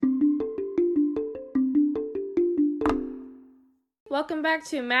Welcome back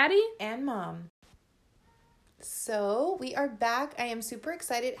to Maddie and Mom. So we are back. I am super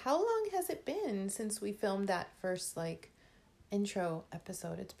excited. How long has it been since we filmed that first intro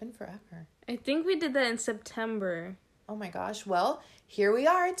episode? It's been forever. I think we did that in September. Oh my gosh. Well, here we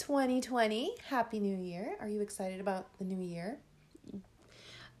are, 2020. Happy New Year. Are you excited about the new year?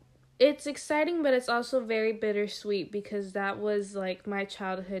 It's exciting, but it's also very bittersweet because that was my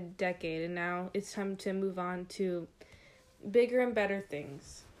childhood decade, and now it's time to move on to bigger and better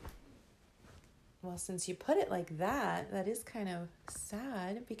things. Well, since you put it like that, that is kind of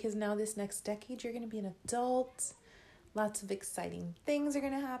sad because now this next decade you're going to be an adult. Lots of exciting things are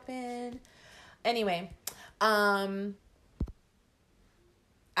going to happen. Anyway, I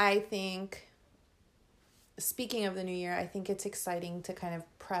think, speaking of the new year, I think it's exciting to kind of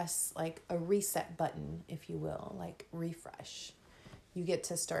press a reset button, if you will, refresh. You get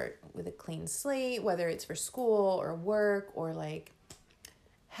to start with a clean slate, whether it's for school or work or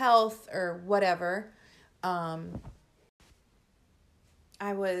health or whatever. I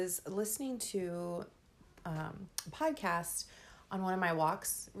was listening to a podcast on one of my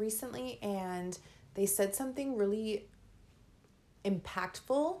walks recently, and they said something really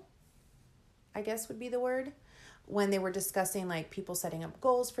impactful, I guess would be the word, when they were discussing people setting up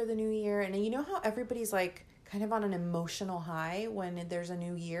goals for the new year. And you know how everybody's kind of on an emotional high when there's a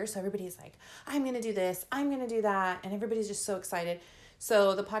new year. So everybody's I'm going to do this, I'm going to do that. And everybody's just so excited.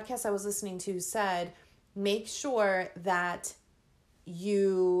 So the podcast I was listening to said, make sure that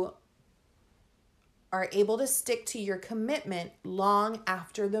you are able to stick to your commitment long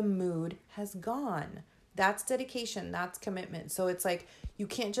after the mood has gone. That's dedication. That's commitment. So it's you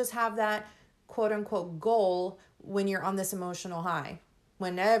can't just have that quote unquote goal when you're on this emotional high.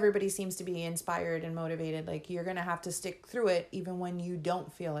 When everybody seems to be inspired and motivated, you're going to have to stick through it even when you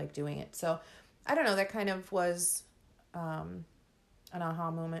don't feel like doing it. So I don't know, that kind of was an aha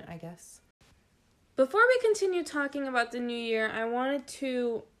moment, I guess. Before we continue talking about the new year, I wanted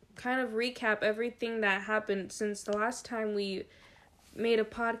to kind of recap everything that happened since the last time we made a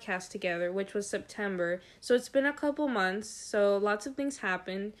podcast together, which was September. So it's been a couple months, so lots of things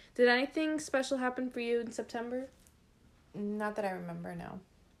happened. Did anything special happen for you in September? Not that I remember, no.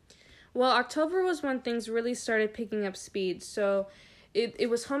 Well, October was when things really started picking up speed. So it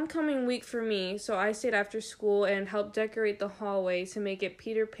was homecoming week for me, so I stayed after school and helped decorate the hallway to make it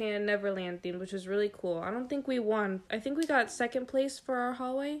Peter Pan Neverland themed, which was really cool. I don't think we won. I think we got second place for our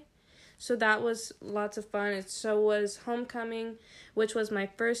hallway. So that was lots of fun. And so was homecoming, which was my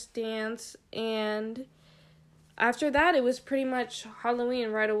first dance. And after that, it was pretty much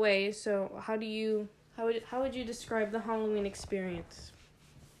Halloween right away. So how would you describe the Halloween experience?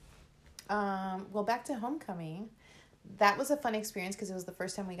 Well, back to homecoming. That was a fun experience because it was the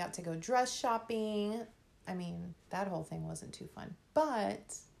first time we got to go dress shopping. I mean, that whole thing wasn't too fun.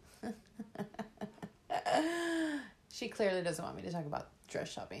 But she clearly doesn't want me to talk about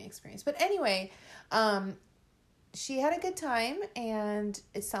dress shopping experience. But anyway, she had a good time, and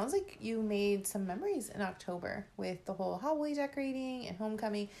it sounds like you made some memories in October with the whole hallway decorating and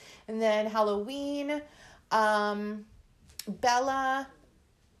homecoming. And then Halloween, Bella,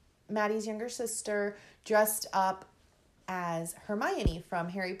 Maddie's younger sister, dressed up as Hermione from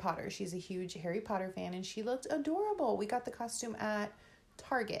Harry Potter. She's a huge Harry Potter fan, and she looked adorable. We got the costume at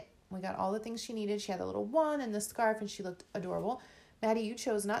Target. We got all the things she needed. She had a little wand and the scarf, and she looked adorable. Maddie, you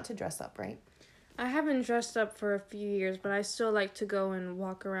chose not to dress up, right? I haven't dressed up for a few years, but I still like to go and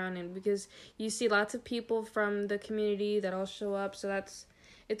walk around, and because you see lots of people from the community that all show up, so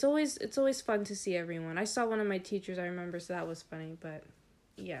it's always fun to see everyone. I saw one of my teachers, I remember, so that was funny, but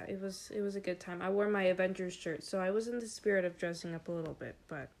yeah, it was a good time. I wore my Avengers shirt, so I was in the spirit of dressing up a little bit,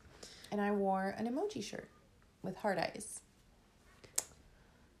 but... And I wore an emoji shirt with heart eyes.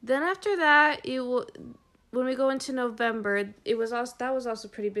 Then after that, when we go into November, that was also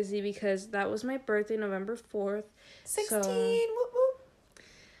pretty busy because that was my birthday, November 4th. 16, so, whoop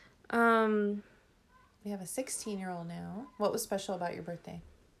whoop. We have a 16-year-old now. What was special about your birthday?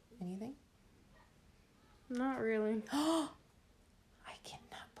 Anything? Not really. I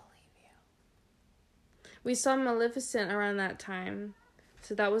cannot believe you. We saw Maleficent around that time,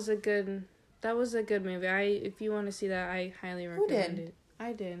 so that was a good movie. If you want to see that, I highly recommend it.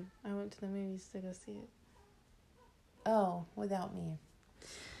 I did. I went to the movies to go see it. Oh, without me.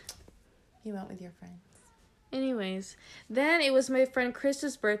 You went with your friends. Anyways, then it was my friend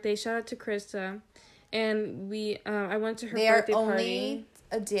Krista's birthday. Shout out to Krista. And I went to her birthday party. They are only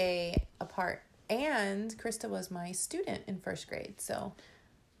a day apart. And Krista was my student in first grade, so...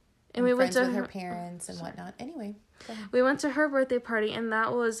 And we went friends to with her parents and whatnot. Anyway, go ahead. We went to her birthday party, and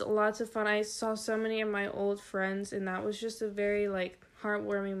that was lots of fun. I saw so many of my old friends, and that was just a very, like,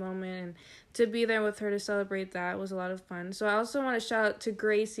 heartwarming moment. And to be there with her to celebrate that was a lot of fun. So I also want to shout out to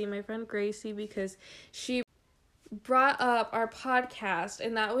Gracie, my friend Gracie, because she brought up our podcast,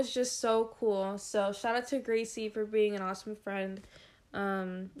 and that was just so cool. So shout out to Gracie for being an awesome friend.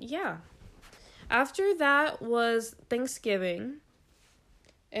 Yeah. After that was Thanksgiving.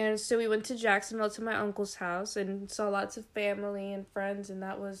 And so we went to Jacksonville to my uncle's house and saw lots of family and friends, and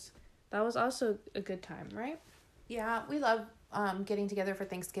that was also a good time, right? Yeah, we love getting together for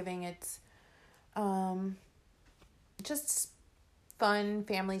Thanksgiving. It's just fun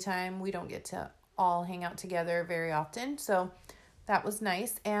family time. We don't get to all hang out together very often, so that was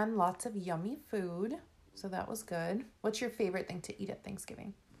nice, and lots of yummy food, so that was good. What's your favorite thing to eat at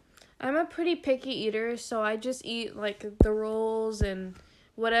Thanksgiving? I'm a pretty picky eater, so I just eat, like, the rolls and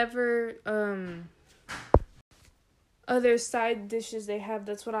whatever other side dishes they have.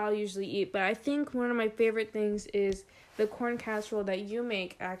 That's what I'll usually eat. But I think one of my favorite things is the corn casserole that you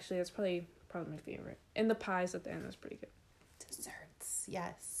make. Actually, that's probably my favorite. And the pies at the end, that's pretty good. Desserts,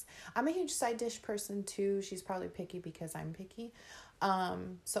 yes. I'm a huge side dish person too. She's probably picky because I'm picky.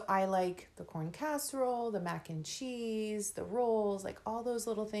 So I like the corn casserole, the mac and cheese, the rolls, like all those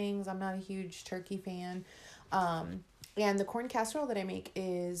little things. I'm not a huge turkey fan. And the corn casserole that I make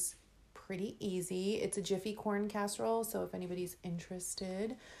is pretty easy. It's a Jiffy corn casserole, so if anybody's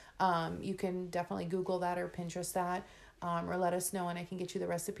interested, you can definitely Google that or Pinterest that, or let us know and I can get you the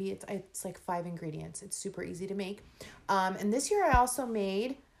recipe. It's like 5 ingredients. It's super easy to make. And this year I also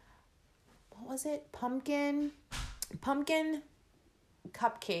made, what was it? Pumpkin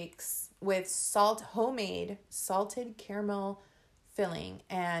cupcakes with homemade salted caramel filling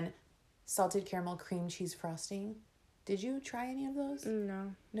and salted caramel cream cheese frosting. Did you try any of those?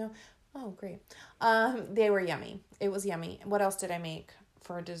 No. Oh, great. They were yummy. It was yummy. What else did I make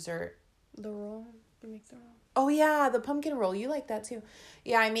for dessert? The roll? You make the roll? Oh, yeah, the pumpkin roll. You like that, too.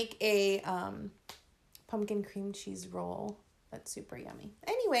 Yeah, I make a pumpkin cream cheese roll. That's super yummy.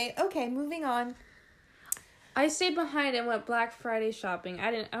 Anyway, okay, moving on. I stayed behind and went Black Friday shopping.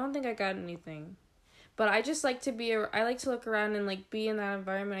 I don't think I got anything. But I just like I like to look around and, like, be in that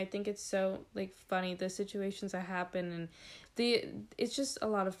environment. I think it's so, like, funny, the situations that happen, and it's just a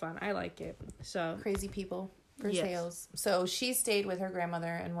lot of fun. I like it. So crazy people for sales. So she stayed with her grandmother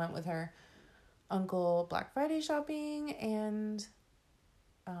and went with her uncle Black Friday shopping, and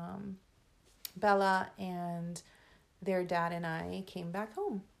Bella and their dad and I came back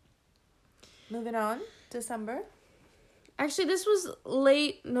home. Moving on, December. Actually, this was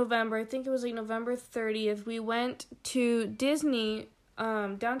late November. I think it was like November 30th. We went to Disney,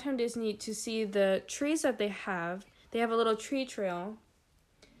 downtown Disney, to see the trees that they have. They have a little tree trail,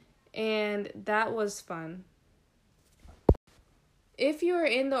 and that was fun. If you are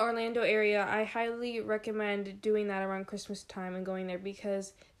in the Orlando area, I highly recommend doing that around Christmas time and going there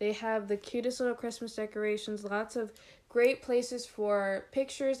because they have the cutest little Christmas decorations, lots of great places for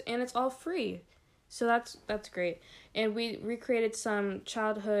pictures, and it's all free. So that's great. And we recreated some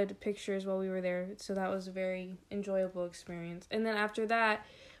childhood pictures while we were there, so that was a very enjoyable experience. And then after that,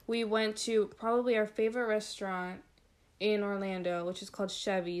 we went to probably our favorite restaurant in Orlando, which is called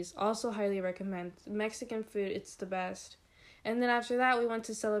Chevy's. Also highly recommend. Mexican food, it's the best. And then after that, we went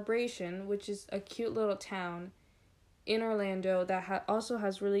to Celebration, which is a cute little town in Orlando that also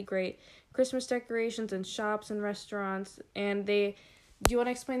has really great Christmas decorations and shops and restaurants. And do you want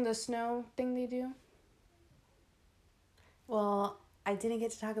to explain the snow thing they do? Well, I didn't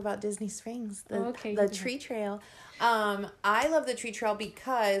get to talk about Disney Springs, the tree trail. I love the tree trail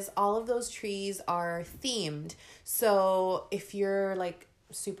because all of those trees are themed. So if you're like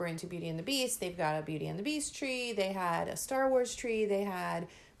super into Beauty and the Beast, they've got a Beauty and the Beast tree. They had a Star Wars tree. They had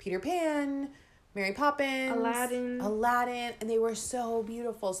Peter Pan, Mary Poppins, Aladdin, and they were so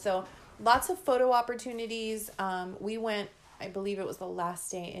beautiful. So lots of photo opportunities. We went, I believe it was the last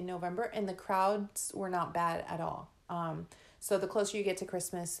day in November, and the crowds were not bad at all. So the closer you get to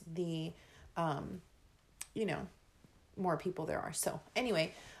Christmas, the, more people there are. So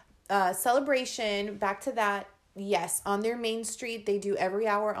anyway, Celebration, back to that. Yes, on their main street, they do every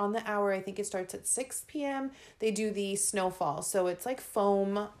hour on the hour. I think it starts at 6 p.m. They do the snowfall. So it's like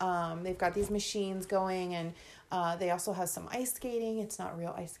foam. They've got these machines going, and they also have some ice skating. It's not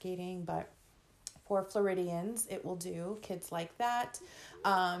real ice skating, but for Floridians, it will do. Kids like that.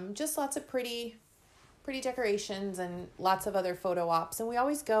 Just lots of pretty decorations and lots of other photo ops. And we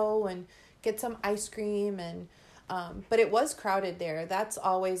always go and get some ice cream and but it was crowded there. That's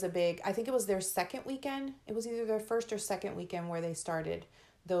always I think it was their second weekend. It was either their first or second weekend where they started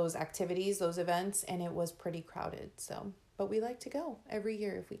those activities, those events, and it was pretty crowded. So, but we like to go every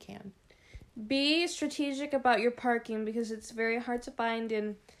year if we can. Be strategic about your parking because it's very hard to find,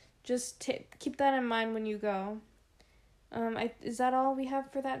 and just keep that in mind when you go. Is that all we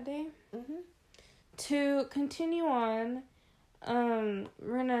have for that day? Mm-hmm. To continue on,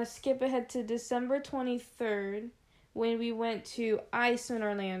 we're gonna skip ahead to December 23rd when we went to ICE in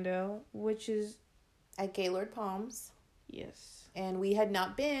Orlando, which is At Gaylord Palms. yes. And we had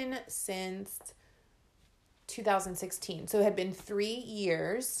not been since 2016. So it had been 3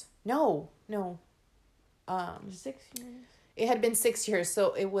 years. No. 6 years. It had been 6 years.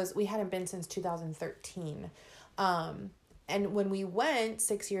 So we hadn't been since 2013. And when we went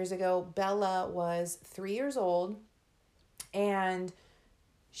 6 years ago, Bella was 3 years old, and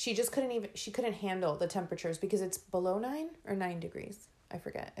she just couldn't handle the temperatures because it's below 9 or 9 degrees. I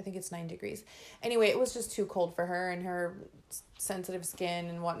forget. I think it's 9 degrees. Anyway, it was just too cold for her and her sensitive skin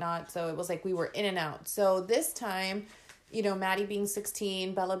and whatnot. So it was like we were in and out. So this time, Maddie being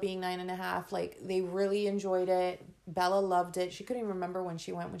 16, Bella being 9.5, like they really enjoyed it. Bella loved it. She couldn't even remember when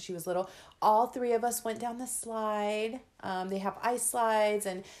she went when she was little. All 3 of us went down the slide. They have ice slides,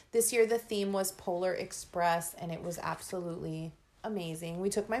 and this year the theme was Polar Express, and it was absolutely amazing. We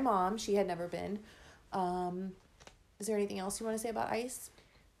took my mom. She had never been. Is there anything else you want to say about ice?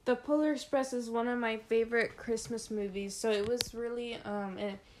 The Polar Express is one of my favorite Christmas movies, so it was really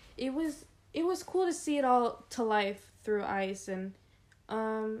it was cool to see it all to life through ice, and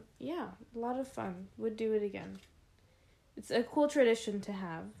yeah, a lot of fun. Would do it again. It's a cool tradition to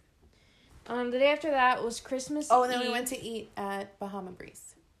have. The day after that was Christmas Eve. Oh, and then we went to eat at Bahama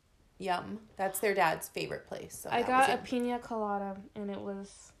Breeze. Yum. That's their dad's favorite place. So I got a pina colada, and it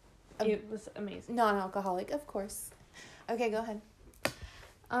was amazing. Non-alcoholic, of course. Okay, go ahead.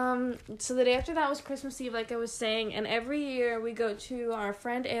 So the day after that was Christmas Eve, like I was saying, and every year we go to our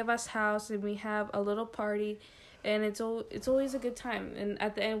friend Eva's house and we have a little party, and it's always a good time. And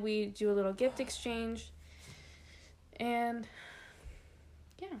at the end we do a little gift exchange, and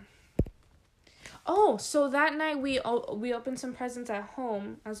yeah. Oh, so that night we opened some presents at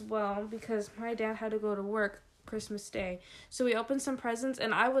home as well because my dad had to go to work Christmas Day. So we opened some presents,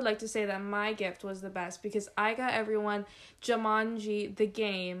 and I would like to say that my gift was the best because I got everyone Jumanji the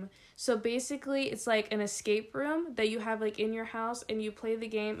game. So basically it's like an escape room that you have like in your house, and you play the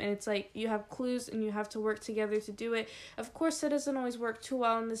game, and it's like you have clues and you have to work together to do it. Of course that doesn't always work too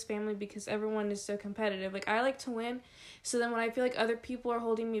well in this family because everyone is so competitive. Like I like to win, so then when I feel like other people are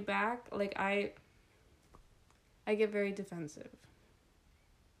holding me back, like I get very defensive.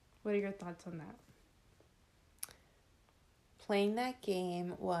 What are your thoughts on that? Playing that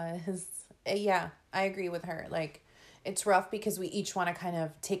game was, yeah, I agree with her. Like, it's rough because we each want to kind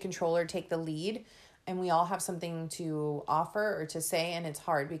of take control or take the lead, and we all have something to offer or to say, and it's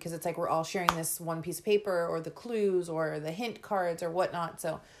hard because it's like we're all sharing this one piece of paper or the clues or the hint cards or whatnot.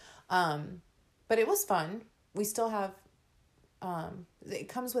 So, but it was fun. We still have, it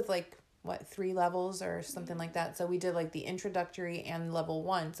comes with like, 3 levels or something like that. So we did like the introductory and level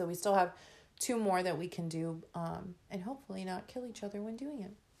 1. So we still have 2 more that we can do, and hopefully not kill each other when doing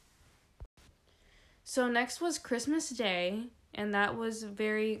it. So next was Christmas Day, and that was a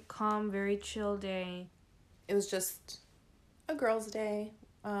very calm, very chill day. It was just a girls' day.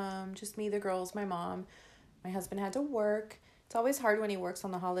 Just me, the girls, my mom. My husband had to work. It's always hard when he works on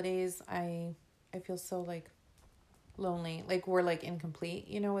the holidays. I feel so like lonely, like we're like incomplete,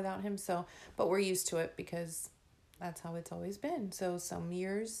 without him. So, but we're used to it because that's how it's always been. So some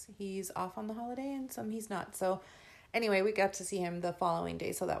years he's off on the holiday and some he's not. So anyway, we got to see him the following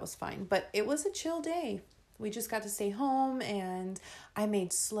day, so that was fine. But it was a chill day. We just got to stay home, and I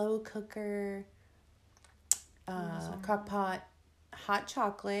made slow cooker, crock pot, hot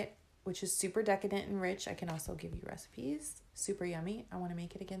chocolate, which is super decadent and rich. I can also give you recipes. Super yummy. I want to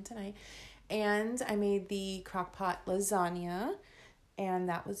make it again tonight. And I made the crock pot lasagna, and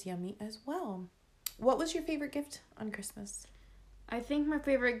that was yummy as well. What was your favorite gift on Christmas? I think my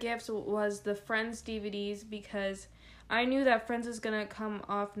favorite gift was the Friends DVDs because I knew that Friends is going to come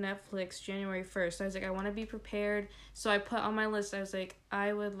off Netflix January 1st. So I was like, I want to be prepared. So I put on my list, I was like,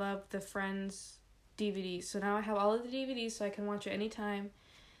 I would love the Friends DVDs. So now I have all of the DVDs so I can watch it anytime.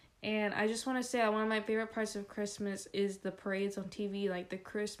 And I just want to say that one of my favorite parts of Christmas is the parades on TV, like the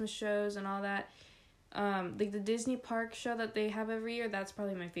Christmas shows and all that. Like the Disney Park show that they have every year, that's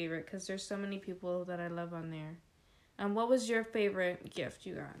probably my favorite because there's so many people that I love on there. What was your favorite gift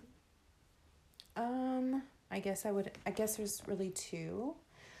you got? I guess there's really 2.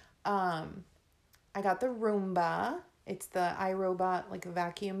 I got the Roomba. It's the iRobot, like a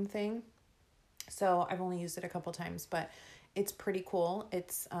vacuum thing. So I've only used it a couple times, but It's pretty cool.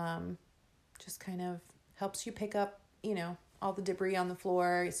 It's just kind of helps you pick up, all the debris on the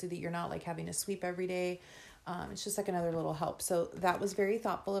floor so that you're not like having to sweep every day. It's just like another little help. So that was very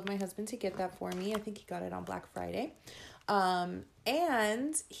thoughtful of my husband to get that for me. I think he got it on Black Friday.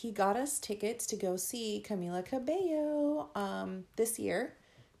 And he got us tickets to go see Camila Cabello this year,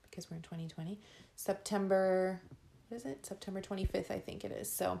 because we're in 2020. September 25th, I think it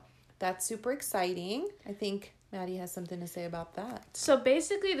is. So that's super exciting. I think Maddie has something to say about that. So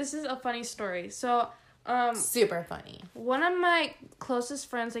basically, this is a funny story. So super funny. One of my closest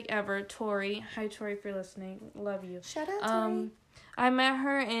friends like ever, Tori. Hi Tori, if you're listening. Love you. Shout out Tori. I met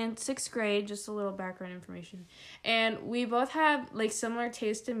her in 6th grade, just a little background information. And we both have like similar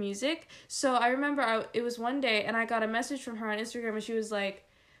taste in music. So I remember it was one day and I got a message from her on Instagram and she was like,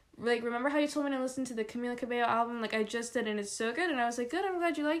 remember how you told me to listen to the Camila Cabello album? Like, I just did and it's so good. And I was like, good, I'm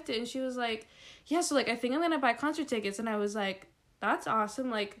glad you liked it. And she was like, yeah, so like, I think I'm gonna buy concert tickets. And I was like, that's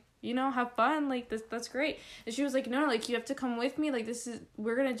awesome. Like, have fun. Like, that's great. And she was like, no, like, you have to come with me. Like,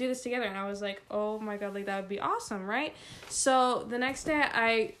 we're gonna do this together. And I was like, oh my God, like, that would be awesome, right? So the next day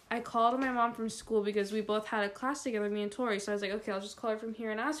I called my mom from school because we both had a class together, me and Tori. So I was like, okay, I'll just call her from here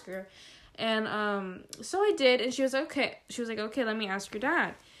and ask her. And so I did. And she was like, okay, let me ask your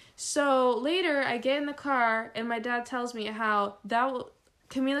dad. So later, I get in the car, and my dad tells me how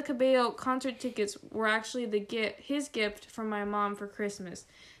Camila Cabello concert tickets were actually his gift from my mom for Christmas.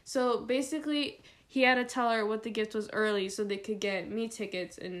 So basically, he had to tell her what the gift was early so they could get me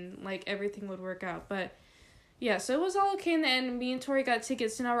tickets and like everything would work out. But yeah, so it was all okay in the end. Me and Tori got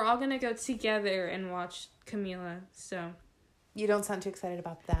tickets, so now we're all gonna go together and watch Camila. So you don't sound too excited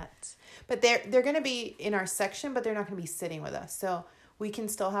about that, but they're gonna be in our section, but they're not gonna be sitting with us. So we can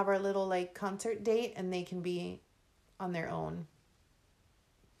still have our little like concert date, and they can be on their own.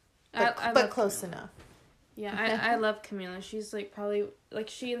 But close enough. Yeah, I love Camila. She's like probably like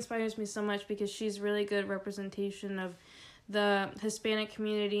she inspires me so much because she's really good representation of the Hispanic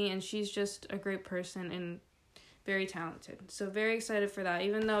community, and she's just a great person and very talented. So very excited for that,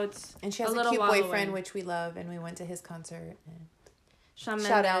 even though it's and she has a cute boyfriend away. Which we love, and we went to his concert. And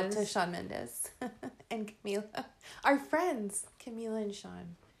shout out to Shawn Mendes and Camila, our friends, Camila and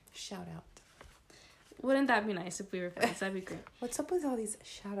Shawn. Shout out. Wouldn't that be nice if we were friends? That'd be great. What's up with all these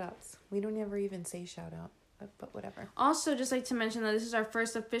shout outs? We don't ever even say shout out, but whatever. Also, just like to mention that this is our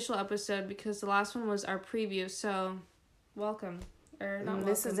first official episode because the last one was our preview. So, welcome. Or not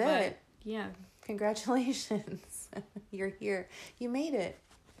this welcome, is it. Yeah. Congratulations. You're here. You made it.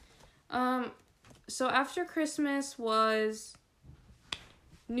 So after Christmas was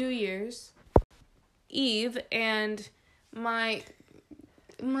New Year's Eve, and my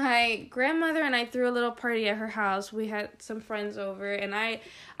grandmother and I threw a little party at her house. We had some friends over, and I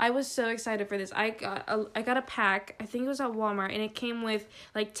was so excited for this. I got a pack. I think it was at Walmart, and it came with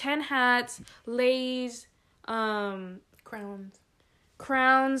like 10 hats, leis,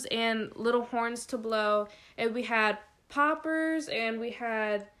 crowns, and little horns to blow. And we had poppers, and we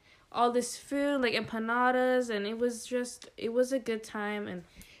had all this food like empanadas, and it was a good time, and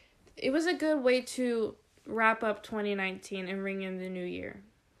it was a good way to wrap up 2019 and ring in the new year.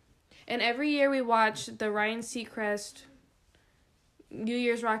 And every year we watch the Ryan Seacrest New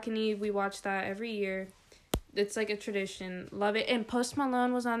Year's Rockin' Eve. We watch that every year. It's like a tradition. Love it. And Post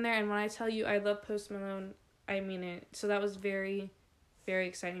Malone was on there. And when I tell you I love Post Malone, I mean it. So that was very, very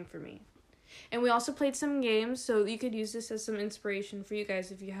exciting for me. And we also played some games. So you could use this as some inspiration for you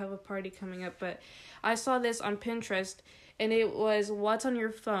guys if you have a party coming up. But I saw this on Pinterest. And it was what's on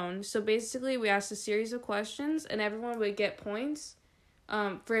your phone. So basically we asked a series of questions. And everyone would get points.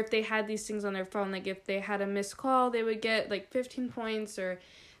 For if they had these things on their phone, like if they had a missed call, they would get like 15 points or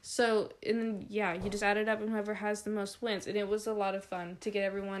so. And then, yeah, you just add it up and whoever has the most wins. And it was a lot of fun to get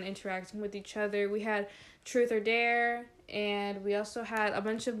everyone interacting with each other. We had Truth or Dare, and we also had a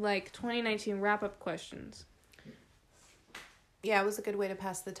bunch of like 2019 wrap-up questions. Yeah, it was a good way to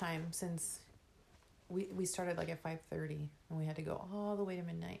pass the time since we started like at 5:30 and we had to go all the way to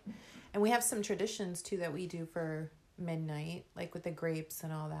midnight. And we have some traditions too that we do for midnight, like with the grapes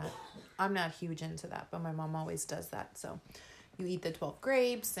and all that. I'm not huge into that, but my mom always does that. So you eat the 12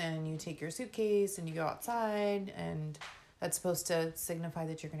 grapes and you take your suitcase and you go outside, and that's supposed to signify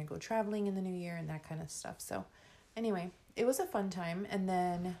that you're going to go traveling in the new year and that kind of stuff. So anyway, it was a fun time. And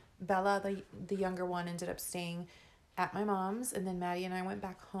then Bella, the younger one, ended up staying at my mom's, and then Maddie and I went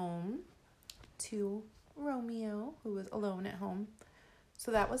back home to Romeo, who was alone at home.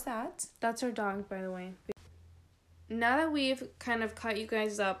 So that was that. That's our dog, by the way. Now that we've kind of caught you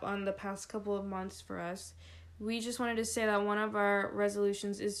guys up on the past couple of months for us, we just wanted to say that one of our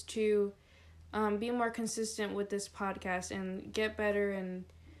resolutions is to be more consistent with this podcast and get better and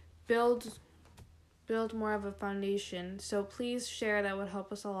build more of a foundation. So please share. That would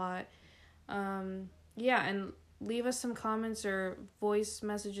help us a lot. Yeah, and leave us some comments or voice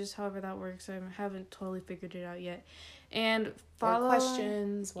messages, however that works. I haven't totally figured it out yet. And follow... Or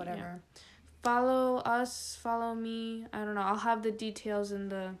questions, whatever. Yeah. Follow us, follow me. I don't know. I'll have the details in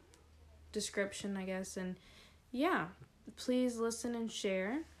the description, I guess. And yeah, please listen and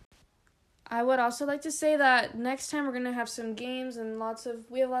share. I would also like to say that next time we're going to have some games and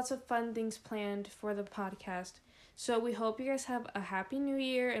we have lots of fun things planned for the podcast. So we hope you guys have a happy new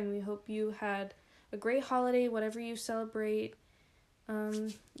year, and we hope you had a great holiday, whatever you celebrate.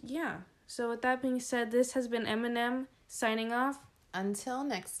 Yeah. So with that being said, this has been Eminem signing off. Until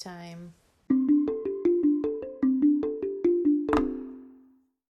next time.